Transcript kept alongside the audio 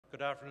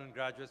Good afternoon,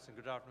 graduates, and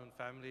good afternoon,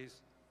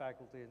 families,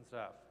 faculty, and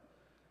staff.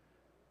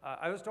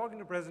 I was talking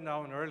to President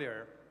Owen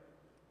earlier,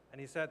 and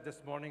he said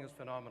this morning is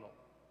phenomenal.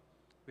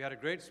 We had a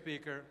great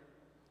speaker.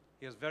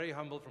 He was very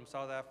humble from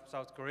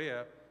South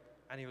Korea,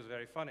 and he was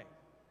very funny.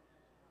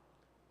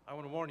 I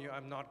want to warn you,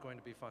 I'm not going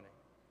to be funny.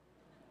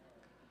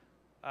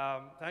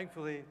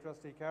 Thankfully,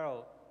 Trustee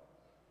Carroll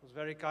was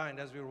very kind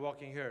as we were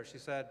walking here. She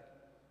said,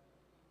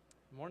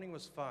 the morning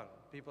was fun.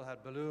 People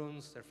had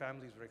balloons, their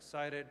families were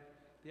excited.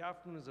 The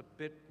afternoon is a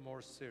bit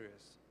more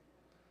serious.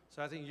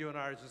 So I think you and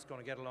I are just going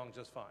to get along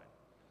just fine.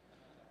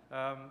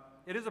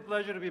 It is a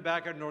pleasure to be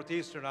back at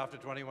Northeastern after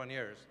 21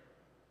 years.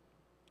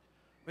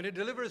 When you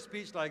deliver a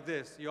speech like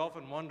this, you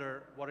often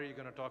wonder, what are you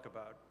going to talk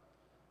about?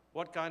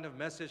 What kind of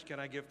message can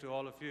I give to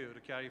all of you to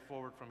carry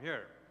forward from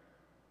here?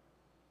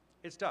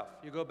 It's tough.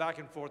 You go back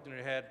and forth in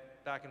your head,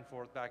 back and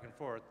forth,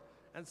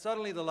 and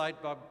suddenly the light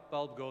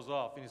bulb goes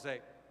off, and you say,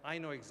 I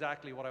know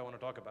exactly what I want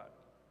to talk about.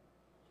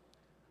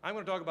 I'm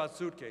going to talk about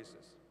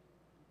suitcases.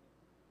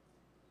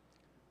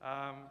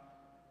 I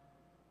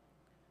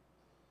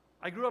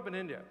grew up in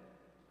India.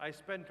 I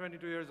spent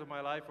 22 years of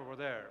my life over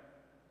there.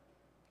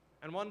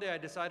 And one day I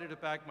decided to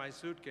pack my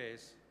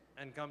suitcase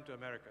and come to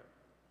America.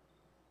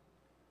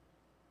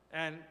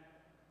 And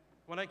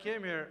when I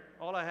came here,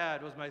 all I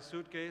had was my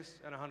suitcase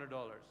and $100.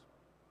 Well,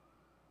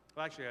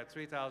 actually, I had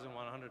 $3,100,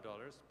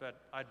 but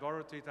I'd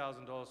borrowed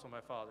 $3,000 from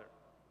my father.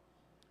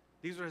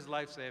 These were his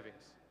life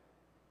savings,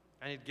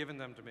 and he'd given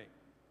them to me.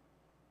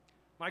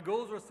 My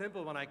goals were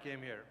simple when I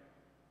came here.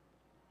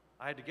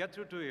 I had to get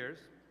through 2 years.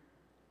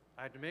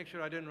 I had to make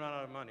sure I didn't run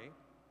out of money.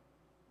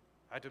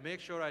 I had to make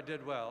sure I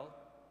did well,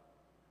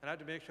 and I had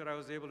to make sure I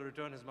was able to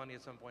return his money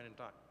at some point in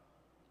time.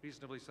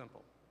 Reasonably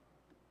simple.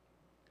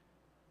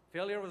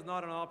 Failure was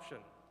not an option.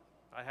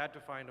 I had to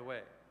find a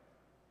way.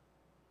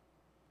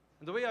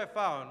 And the way I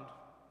found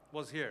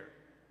was here.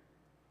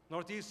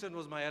 Northeastern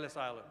was my Ellis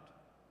Island.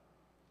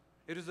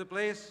 It was a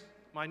place,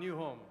 my new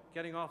home,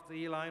 getting off the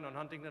E-line on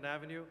Huntington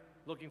Avenue,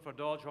 looking for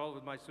Dodge Hall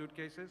with my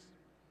suitcases.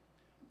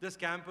 This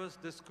campus,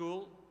 this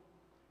school,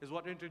 is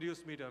what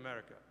introduced me to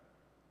America.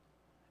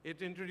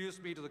 It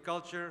introduced me to the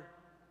culture,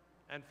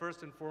 and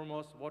first and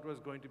foremost, what was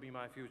going to be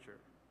my future.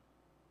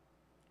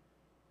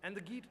 And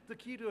the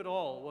key to it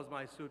all was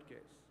my suitcase,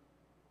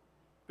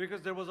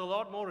 because there was a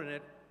lot more in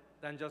it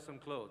than just some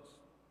clothes.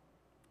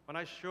 When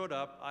I showed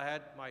up, I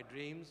had my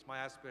dreams, my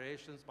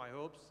aspirations, my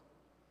hopes,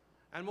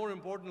 and more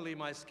importantly,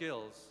 my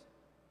skills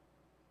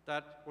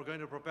that were going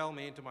to propel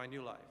me into my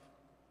new life.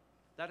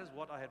 That is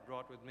what I had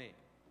brought with me.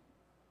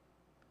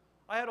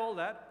 I had all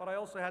that, but I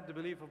also had the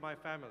belief of my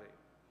family.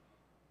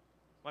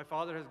 My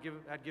father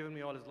had given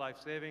me all his life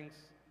savings.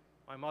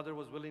 My mother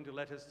was willing to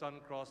let his son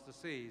cross the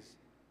seas,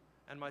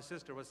 and my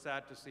sister was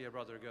sad to see her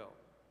brother go.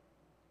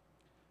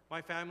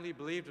 My family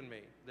believed in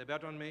me. They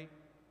bet on me.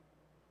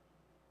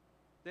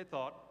 They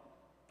thought,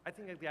 I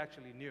think they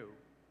actually knew,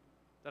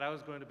 that I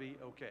was going to be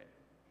okay.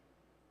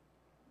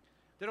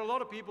 There are a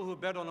lot of people who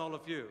bet on all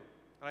of you,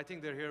 and I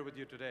think they're here with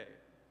you today.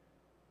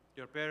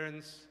 Your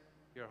parents,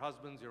 your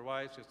husbands, your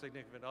wives, your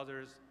significant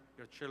others,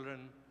 your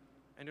children,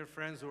 and your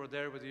friends who were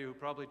there with you who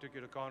probably took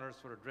you to Connors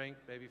for a drink,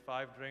 maybe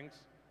 5 drinks,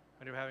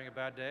 when you're having a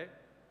bad day.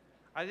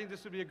 I think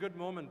this would be a good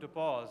moment to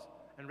pause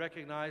and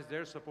recognize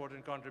their support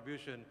and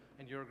contribution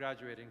in your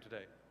graduating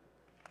today.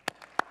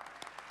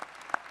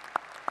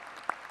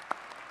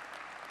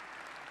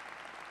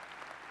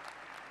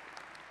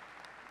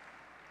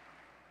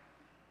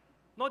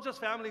 Not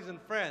just families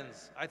and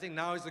friends. I think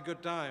now is a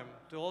good time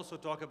to also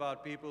talk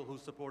about people who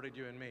supported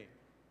you and me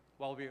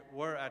while we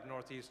were at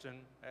Northeastern,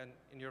 and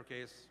in your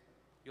case,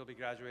 you'll be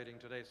graduating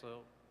today, so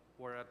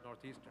we're at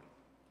Northeastern.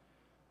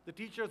 The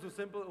teachers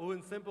who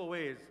in simple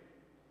ways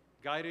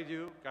guided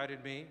you,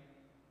 guided me,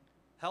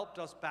 helped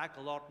us pack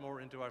a lot more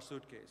into our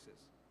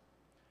suitcases.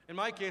 In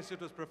my case,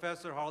 it was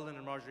Professor Harlan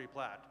and Marjorie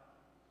Platt.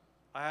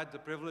 I had the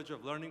privilege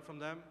of learning from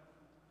them.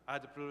 I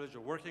had the privilege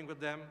of working with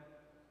them.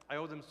 I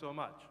owe them so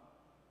much.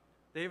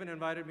 They even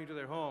invited me to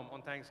their home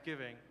on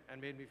Thanksgiving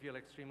and made me feel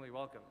extremely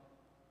welcome.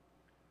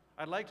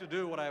 I'd like to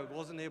do what I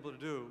wasn't able to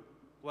do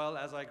well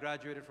as I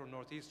graduated from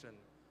Northeastern.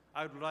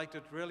 I would like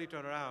to really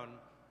turn around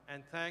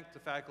and thank the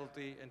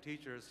faculty and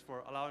teachers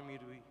for allowing me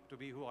to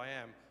be who I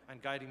am and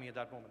guiding me at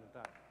that moment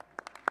in time.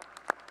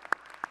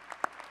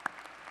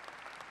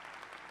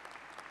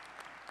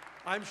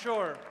 I'm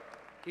sure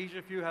each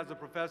of you has a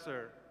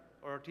professor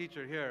or a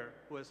teacher here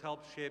who has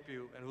helped shape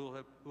you and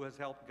who has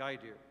helped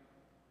guide you.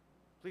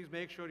 Please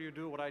make sure you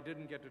do what I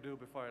didn't get to do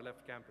before I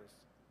left campus.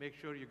 Make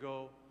sure you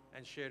go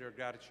and share your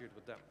gratitude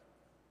with them.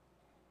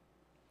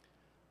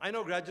 I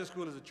know graduate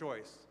school is a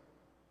choice,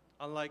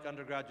 unlike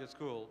undergraduate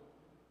school,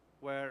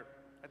 where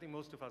I think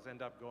most of us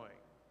end up going.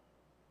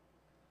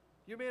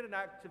 You made an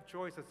active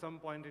choice at some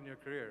point in your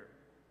career.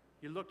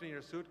 You looked in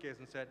your suitcase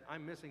and said,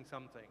 I'm missing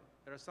something.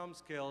 There are some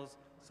skills,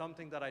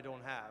 something that I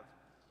don't have.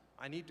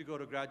 I need to go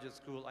to graduate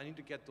school. I need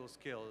to get those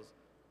skills.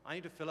 I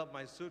need to fill up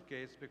my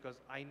suitcase because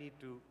I need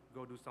to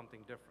go do something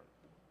different.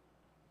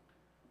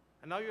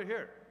 And now you're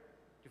here.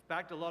 You've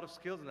packed a lot of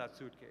skills in that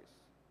suitcase.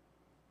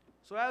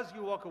 So as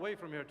you walk away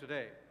from here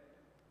today,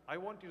 I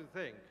want you to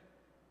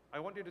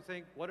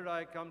think, what did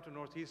I come to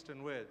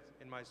Northeastern with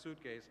in my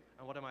suitcase,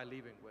 and what am I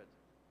leaving with?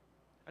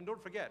 And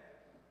don't forget,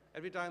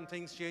 every time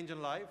things change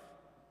in life,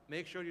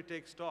 make sure you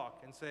take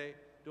stock and say,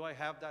 do I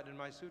have that in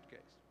my suitcase?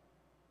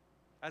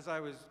 As I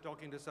was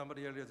talking to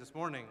somebody earlier this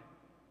morning,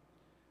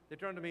 they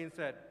turned to me and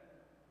said,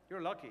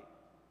 you're lucky.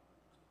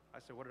 I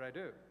said, what did I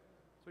do?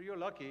 So you're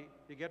lucky,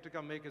 you get to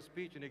come make a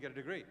speech and you get a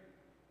degree.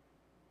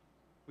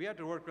 We had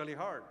to work really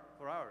hard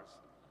for ours.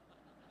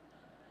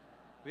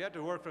 We had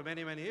to work for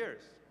many, many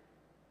years.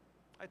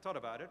 I thought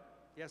about it.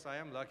 Yes, I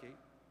am lucky.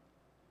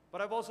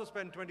 But I've also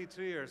spent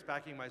 23 years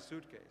packing my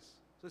suitcase.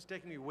 So it's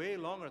taken me way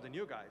longer than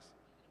you guys.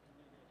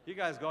 You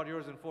guys got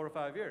yours in 4 or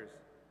 5 years.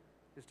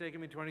 It's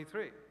taken me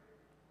 23.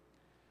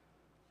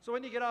 So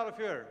when you get out of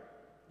here,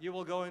 you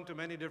will go into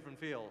many different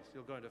fields.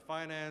 You'll go into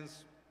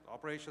finance,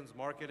 operations,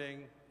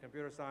 marketing,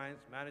 computer science,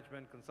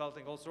 management,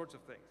 consulting, all sorts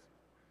of things.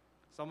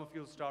 Some of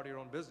you will start your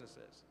own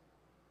businesses.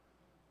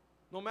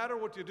 No matter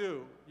what you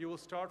do, you will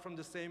start from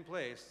the same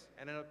place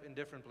and end up in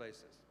different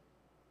places.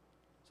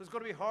 So it's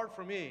going to be hard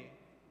for me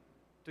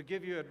to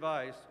give you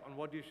advice on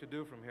what you should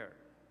do from here.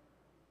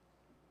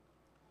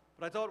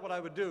 But I thought what I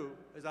would do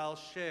is I'll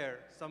share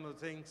some of the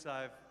things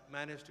I've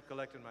managed to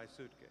collect in my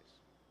suitcase.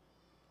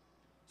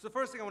 So the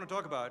first thing I want to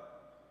talk about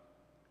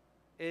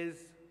is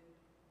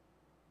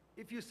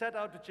if you set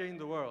out to change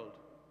the world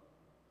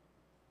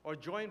or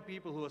join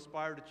people who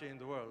aspire to change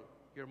the world,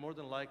 you're more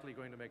than likely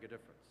going to make a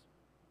difference.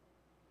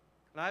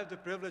 And I have the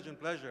privilege and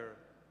pleasure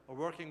of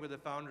working with the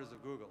founders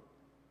of Google.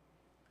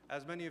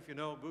 As many of you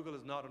know, Google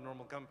is not a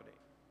normal company.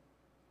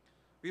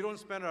 We don't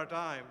spend our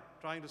time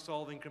trying to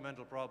solve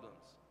incremental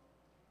problems.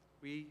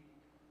 We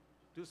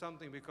do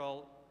something we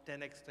call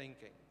 10x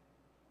thinking,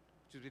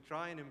 which is we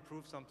try and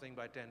improve something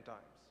by 10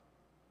 times.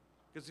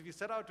 Because if you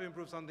set out to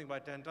improve something by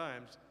 10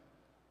 times,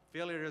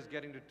 failure is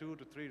getting to 2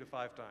 to 3 to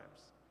 5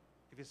 times.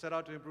 If you set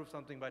out to improve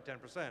something by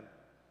 10%,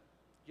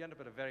 you end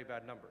up at a very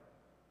bad number.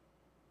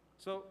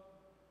 So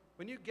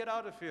when you get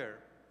out of here,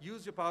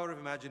 use your power of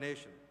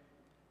imagination.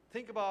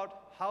 Think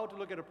about how to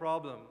look at a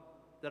problem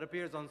that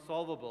appears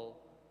unsolvable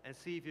and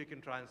see if you can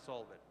try and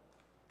solve it.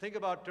 Think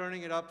about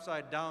turning it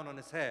upside down on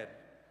its head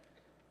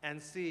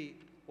and see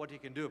what you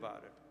can do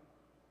about it.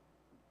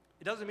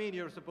 It doesn't mean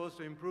you're supposed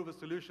to improve a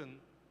solution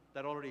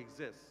that already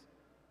exists.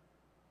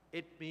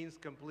 It means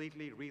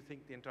completely rethink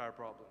the entire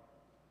problem.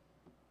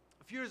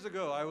 A few years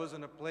ago, I was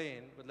on a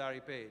plane with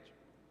Larry Page,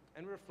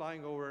 and we were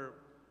flying over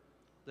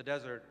the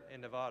desert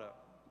in Nevada,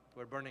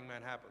 where Burning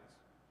Man happens.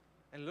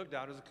 And he looked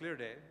down, it was a clear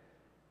day,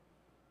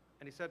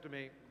 and he said to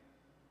me,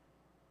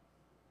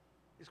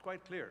 it's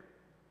quite clear.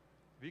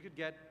 We could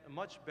get a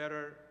much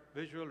better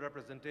visual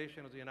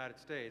representation of the United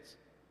States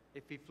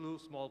if we flew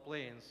small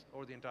planes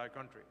over the entire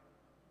country.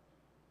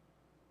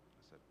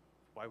 I said,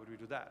 why would we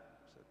do that?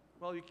 He said,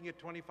 well, you can get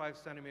 25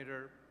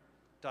 centimeter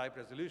type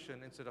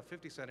resolution instead of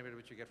 50 centimeter,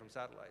 which you get from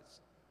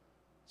satellites.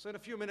 So in a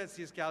few minutes,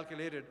 he's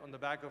calculated on the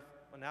back of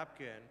a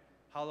napkin,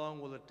 how long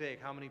will it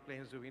take, how many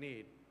planes do we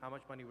need, how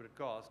much money would it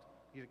cost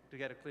to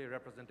get a clear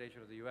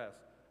representation of the US.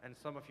 And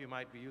some of you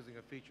might be using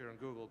a feature on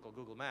Google called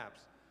Google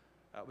Maps,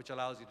 which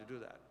allows you to do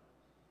that.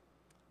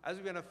 As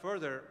we went up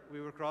further,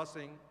 we were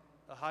crossing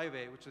a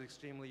highway which was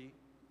extremely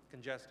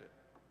congested.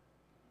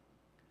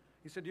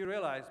 He said, do you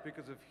realize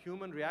because of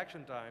human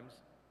reaction times,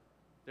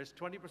 there's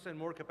 20%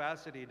 more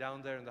capacity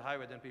down there in the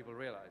highway than people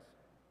realize.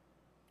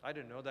 I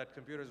didn't know that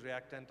computers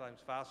react 10 times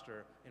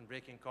faster in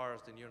braking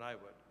cars than you and I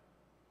would.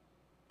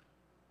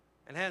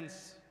 And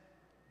hence,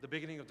 the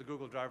beginning of the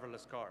Google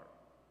driverless car.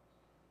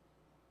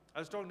 I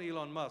was talking to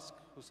Elon Musk,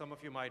 who some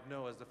of you might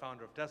know as the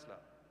founder of Tesla.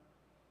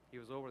 He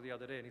was over the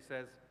other day and he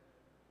says,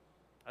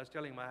 I was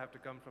telling him I have to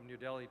come from New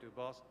Delhi to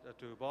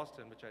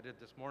Boston, which I did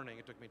this morning.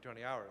 It took me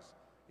 20 hours.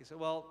 He said,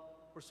 well,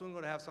 we're soon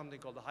going to have something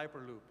called the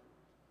Hyperloop,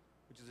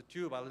 which is a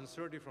tube. I'll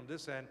insert you from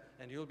this end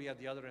and you'll be at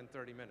the other end in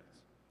 30 minutes.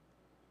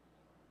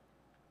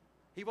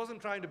 He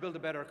wasn't trying to build a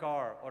better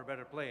car or a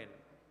better plane.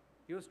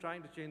 He was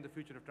trying to change the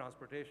future of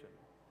transportation.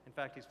 In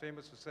fact, he's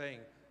famous for saying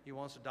he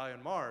wants to die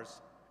on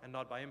Mars and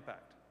not by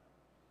impact.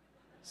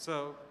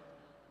 So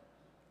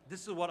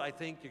this is what I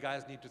think you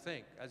guys need to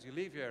think. As you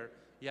leave here,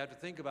 you have to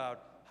think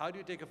about how do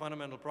you take a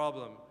fundamental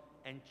problem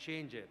and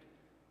change it.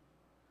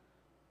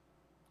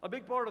 A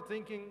big part of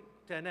thinking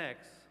 10x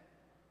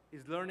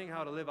is learning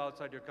how to live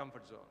outside your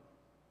comfort zone,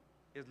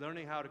 is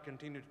learning how to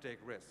continue to take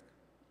risk.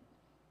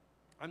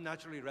 I'm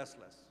naturally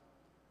restless.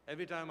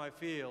 Every time I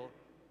feel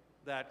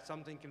that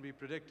something can be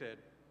predicted,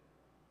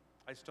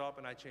 I stop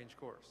and I change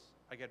course.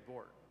 I get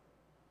bored.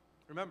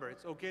 Remember,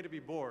 it's okay to be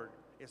bored.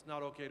 It's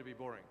not okay to be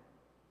boring.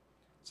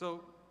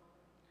 So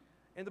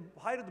in the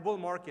height of the bull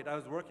market, I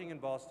was working in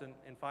Boston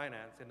in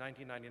finance in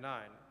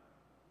 1999,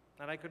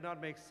 and I could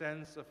not make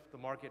sense of the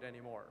market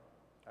anymore.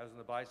 I was on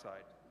the buy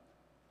side.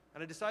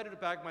 And I decided to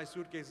pack my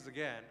suitcases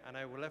again, and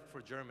I left for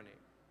Germany.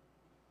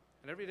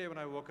 And every day when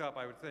I woke up,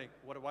 I would think,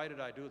 why did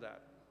I do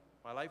that?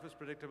 My life was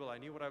predictable. I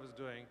knew what I was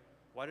doing.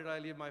 Why did I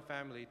leave my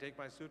family, take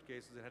my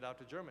suitcases, and head out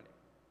to Germany?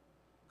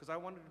 Because I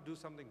wanted to do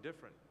something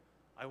different.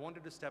 I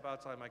wanted to step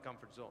outside my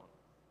comfort zone.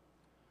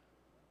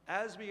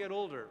 As we get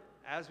older,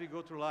 as we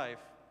go through life,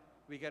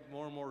 we get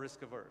more and more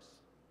risk averse.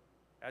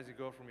 As you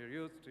go from your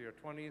youth to your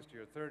 20s to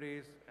your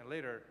 30s and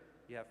later,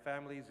 you have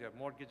families, you have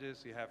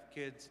mortgages, you have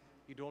kids,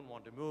 you don't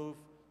want to move,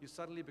 you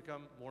suddenly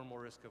become more and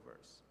more risk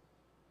averse.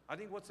 I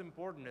think what's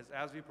important is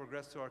as we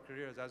progress through our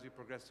careers, as we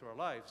progress through our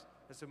lives,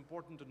 it's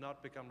important to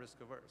not become risk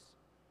averse.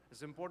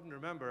 It's important to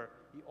remember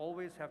you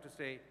always have to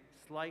stay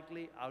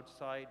slightly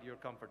outside your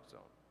comfort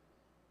zone.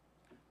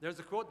 There's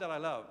a quote that I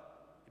love.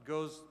 It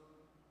goes,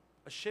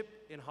 "A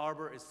ship in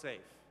harbor is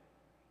safe."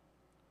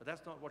 But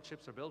that's not what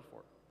ships are built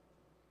for.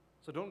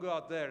 So don't go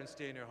out there and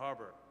stay in your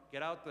harbor.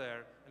 Get out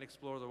there and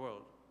explore the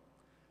world.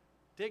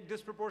 Take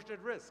disproportionate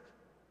risk.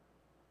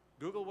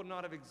 Google would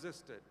not have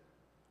existed.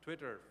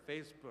 Twitter,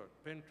 Facebook,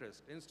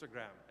 Pinterest,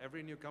 Instagram,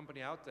 every new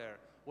company out there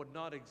would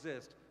not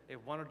exist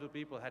if one or two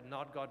people had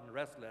not gotten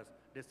restless,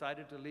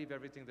 decided to leave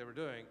everything they were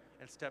doing,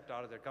 and stepped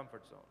out of their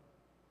comfort zone.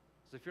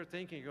 So if you're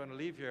thinking you're going to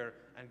leave here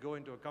and go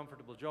into a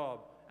comfortable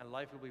job and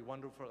life will be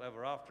wonderful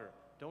ever after,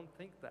 don't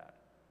think that.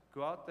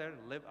 Go out there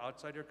and live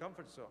outside your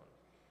comfort zone.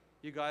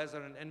 You guys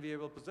are in an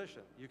enviable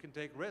position. You can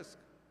take risk.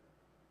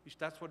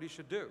 That's what you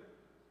should do.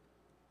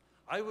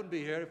 I wouldn't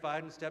be here if I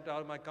hadn't stepped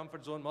out of my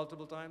comfort zone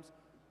multiple times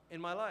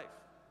in my life.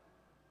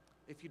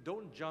 If you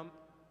don't jump,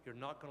 you're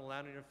not going to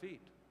land on your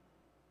feet.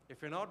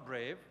 If you're not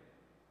brave,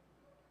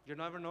 you'll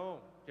never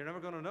know. You're never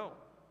going to know.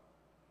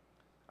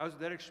 I was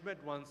with Eric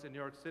Schmidt once in New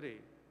York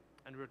City,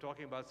 and we were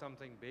talking about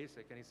something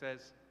basic, and he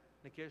says,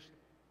 "Nikesh,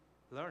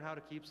 learn how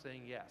to keep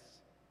saying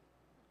yes.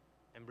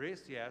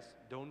 Embrace yes,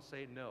 don't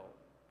say no.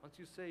 Once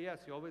you say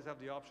yes, you always have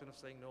the option of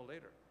saying no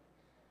later.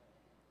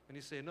 When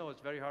you say no, it's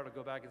very hard to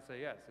go back and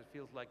say yes. It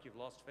feels like you've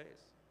lost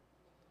face.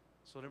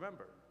 So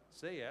remember,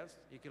 say yes,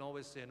 you can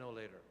always say no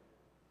later."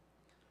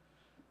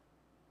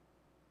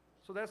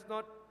 So that's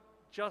not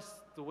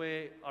just the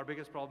way our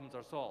biggest problems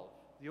are solved.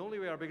 The only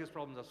way our biggest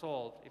problems are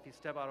solved if you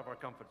step out of our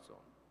comfort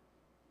zone.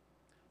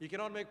 You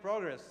cannot make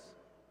progress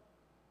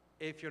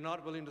if you're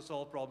not willing to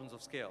solve problems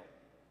of scale.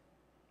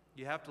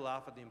 You have to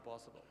laugh at the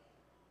impossible.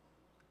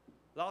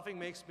 Laughing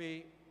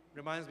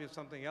reminds me of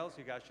something else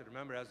you guys should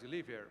remember as you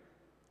leave here.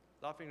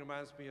 Laughing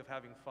reminds me of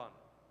having fun.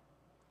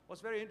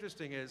 What's very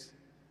interesting is,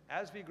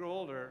 as we grow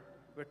older,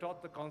 we're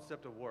taught the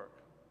concept of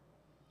work.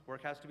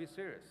 Work has to be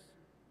serious.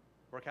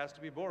 Work has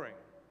to be boring.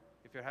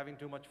 If you're having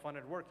too much fun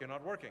at work, you're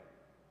not working.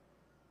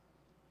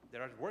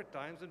 There are work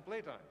times and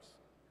play times.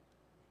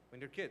 When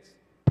you're kids,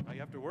 now you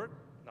have to work,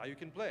 now you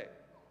can play.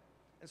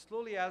 And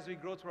slowly as we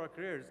grow through our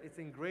careers, it's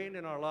ingrained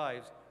in our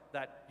lives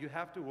that you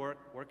have to work,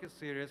 work is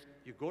serious,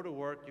 you go to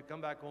work, you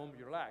come back home,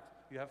 you relax,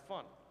 you have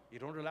fun. You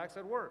don't relax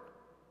at work.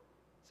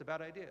 It's a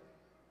bad idea.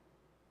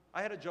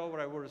 I had a job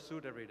where I wore a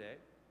suit every day.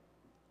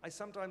 I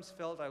sometimes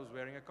felt I was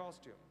wearing a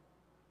costume.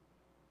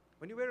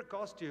 When you wear a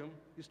costume,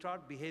 you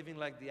start behaving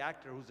like the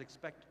actor who's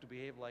expected to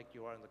behave like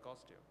you are in the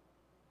costume.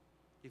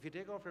 If you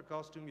take off your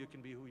costume, you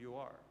can be who you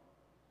are.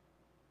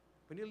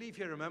 When you leave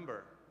here,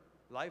 remember,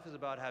 life is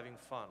about having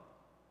fun,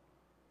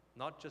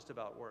 not just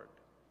about work.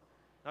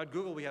 Now at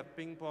Google, we have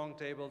ping pong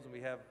tables and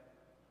we have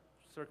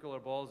circular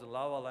balls and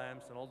lava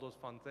lamps and all those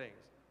fun things.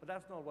 But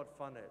that's not what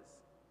fun is.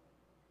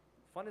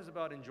 Fun is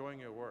about enjoying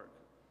your work.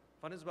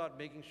 Fun is about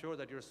making sure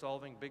that you're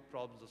solving big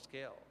problems of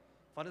scale.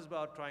 Fun is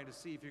about trying to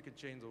see if you can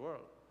change the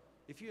world.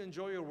 If you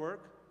enjoy your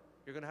work,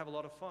 you're going to have a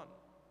lot of fun.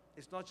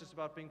 It's not just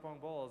about ping pong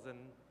balls and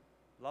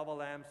lava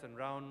lamps and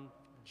round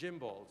gym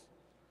balls.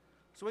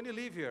 So when you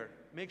leave here,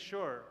 make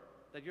sure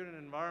that you're in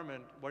an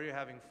environment where you're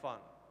having fun.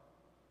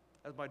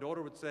 As my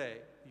daughter would say,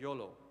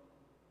 YOLO.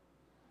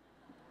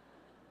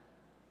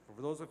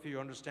 For those of you who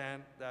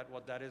understand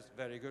what that is,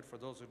 very good. For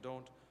those who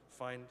don't,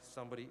 find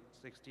somebody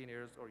 16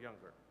 years or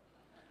younger.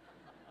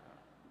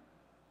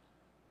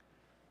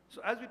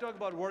 So as we talk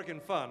about work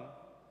and fun,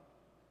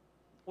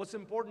 what's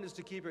important is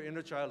to keep your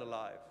inner child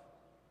alive.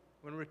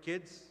 When we're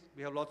kids,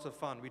 we have lots of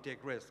fun. We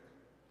take risks.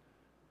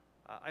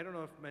 I don't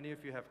know if many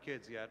of you have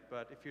kids yet,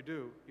 but if you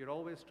do, you're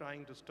always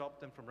trying to stop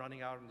them from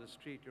running out in the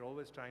street. You're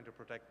always trying to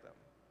protect them.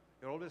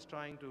 You're always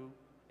trying to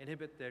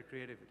inhibit their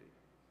creativity.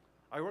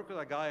 I work with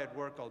a guy at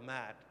work called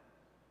Matt,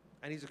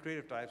 and he's a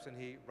creative type, and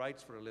he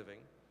writes for a living.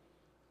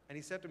 And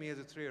he said to me as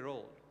a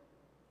 3-year-old,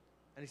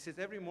 and he says,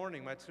 every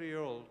morning my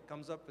 3-year-old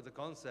comes up with a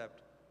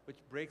concept which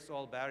breaks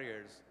all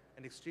barriers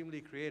and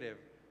extremely creative.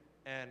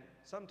 And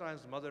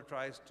sometimes the mother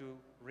tries to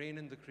rein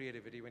in the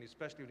creativity,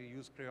 especially when you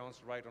use crayons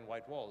to write on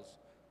white walls,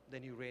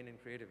 then you rein in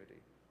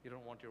creativity. You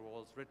don't want your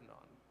walls written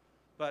on.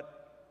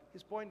 But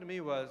his point to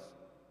me was,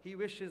 he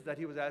wishes that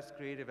he was as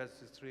creative as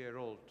his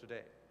 3-year-old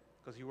today,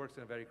 because he works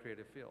in a very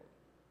creative field.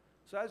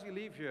 So as you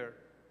leave here,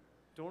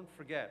 don't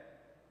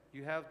forget,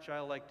 you have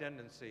childlike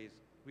tendencies.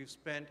 We've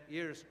spent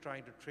years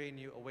trying to train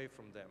you away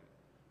from them.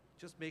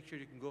 Just make sure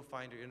you can go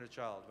find your inner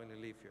child when you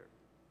leave here.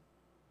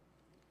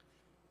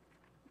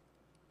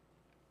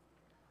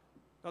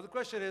 Now the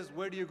question is,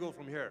 where do you go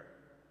from here?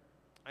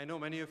 I know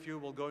many of you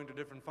will go into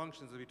different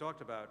functions that we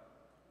talked about,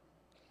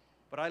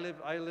 but I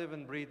live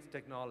and breathe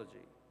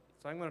technology.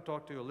 So I'm going to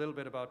talk to you a little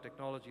bit about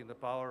technology and the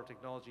power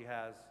technology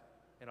has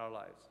in our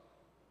lives.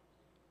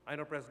 I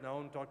know President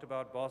Aoun talked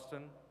about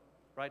Boston.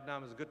 Right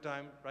now is a good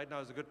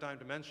time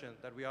to mention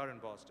that we are in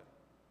Boston.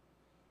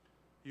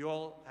 You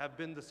all have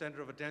been the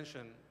center of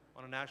attention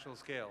on a national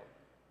scale.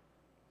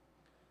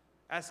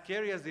 As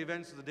scary as the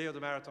events of the day of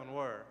the marathon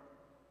were,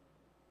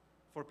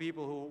 for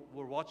people who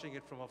were watching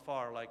it from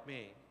afar like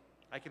me,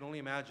 I can only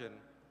imagine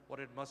what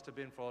it must have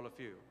been for all of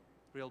you,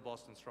 real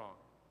Boston strong.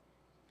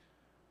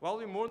 While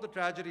we mourn the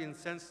tragedy and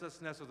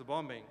senselessness of the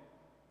bombing,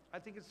 I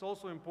think it's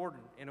also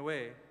important, in a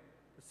way,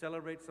 to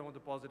celebrate some of the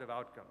positive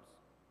outcomes.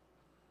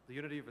 The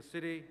unity of a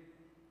city,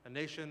 a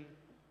nation,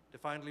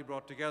 defiantly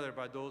brought together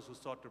by those who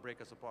sought to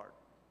break us apart.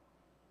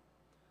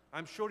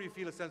 I'm sure you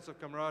feel a sense of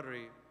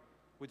camaraderie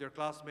with your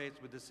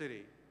classmates, with the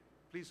city.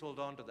 Please hold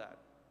on to that.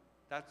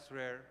 That's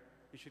rare.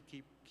 You should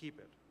keep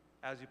it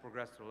as you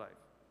progress through life.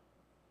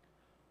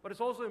 But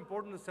it's also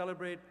important to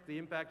celebrate the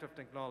impact of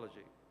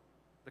technology,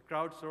 the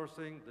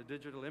crowdsourcing, the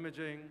digital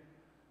imaging,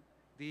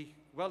 the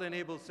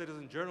well-enabled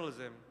citizen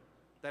journalism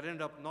that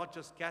ended up not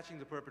just catching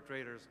the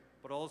perpetrators,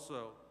 but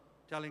also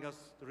telling us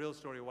the real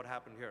story of what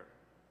happened here.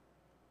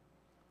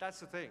 That's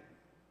the thing.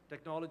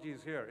 Technology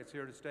is here. It's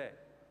here to stay.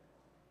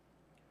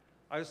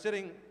 I was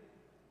sitting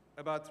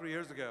about 3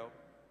 years ago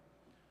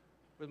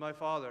with my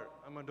father,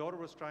 and my daughter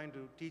was trying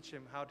to teach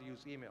him how to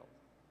use email,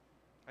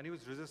 and he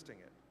was resisting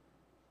it.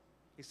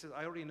 He said,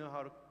 I already know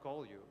how to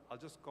call you. I'll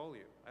just call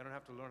you. I don't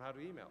have to learn how to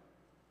email.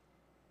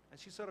 And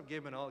she sort of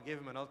gave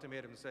him an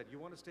ultimatum and said, you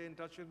want to stay in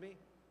touch with me?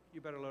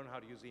 You better learn how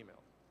to use email.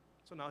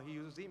 So now he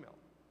uses email.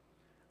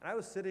 And I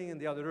was sitting in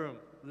the other room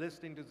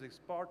listening to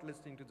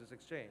this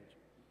exchange.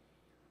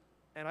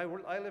 And I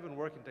live and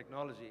work in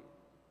technology.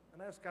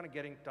 And I was kind of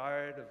getting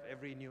tired of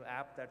every new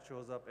app that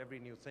shows up, every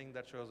new thing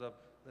that shows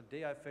up. The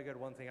day I figured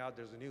one thing out,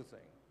 there's a new thing.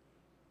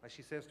 Like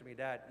she says to me,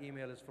 Dad,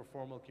 email is for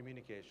formal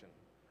communication,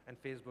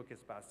 and Facebook is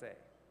passé.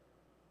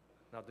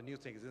 Now the new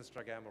thing is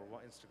Instagram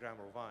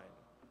or Vine.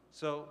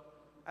 So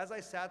as I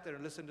sat there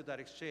and listened to that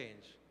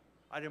exchange,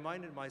 I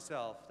reminded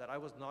myself that I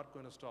was not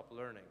going to stop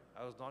learning.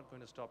 I was not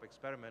going to stop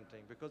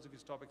experimenting, because if you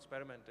stop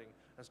experimenting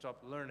and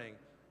stop learning,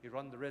 you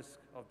run the risk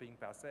of being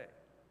passé,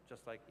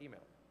 just like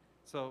email.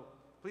 So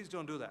please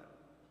don't do that.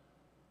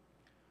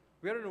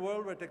 We are in a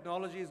world where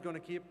technology is going to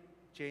keep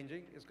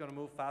changing. It's going to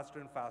move faster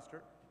and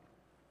faster.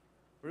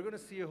 We're going to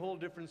see a whole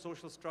different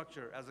social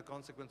structure as a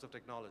consequence of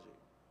technology.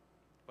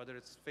 Whether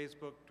it's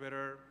Facebook,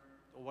 Twitter,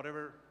 or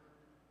whatever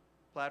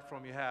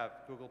platform you have,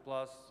 Google+,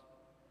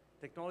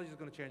 technology is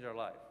going to change our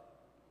life.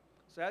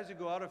 So as you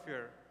go out of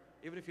here,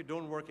 even if you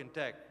don't work in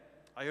tech,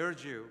 I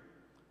urge you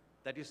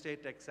that you stay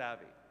tech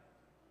savvy.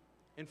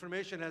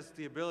 Information has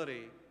the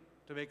ability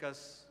to make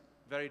us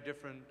very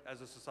different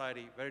as a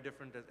society, very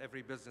different as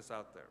every business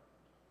out there.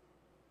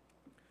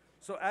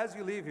 So as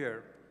you leave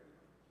here,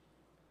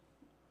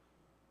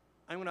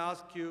 I'm going to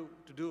ask you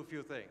to do a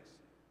few things.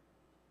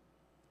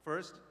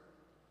 First,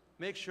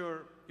 make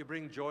sure you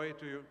bring joy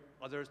to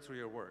others through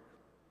your work.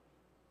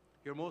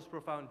 Your most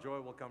profound joy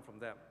will come from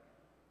them.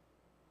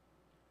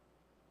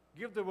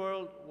 Give the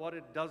world what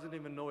it doesn't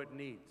even know it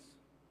needs.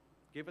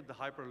 Give it the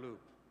Hyperloop.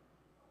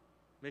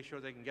 Make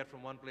sure they can get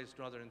from one place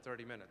to another in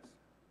 30 minutes.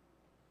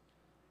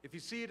 If you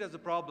see it as a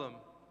problem,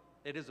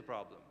 it is a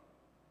problem.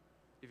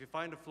 If you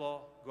find a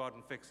flaw, go out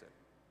and fix it.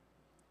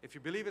 If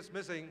you believe it's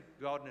missing,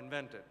 go out and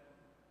invent it.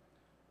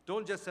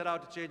 Don't just set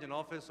out to change an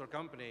office or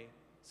company,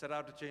 set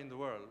out to change the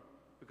world,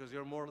 because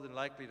you're more than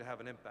likely to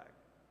have an impact.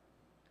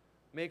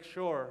 Make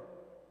sure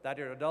that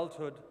your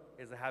adulthood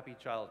is a happy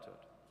childhood.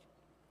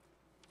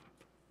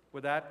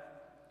 With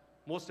that,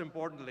 most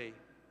importantly,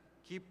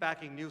 keep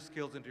packing new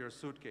skills into your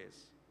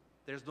suitcase.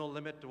 There's no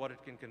limit to what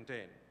it can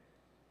contain.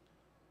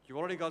 You've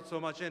already got so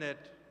much in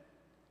it,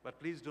 but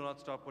please do not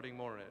stop putting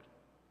more in it.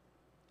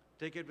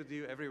 Take it with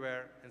you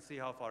everywhere and see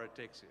how far it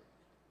takes you.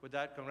 With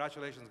that,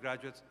 congratulations,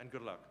 graduates, and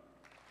good luck.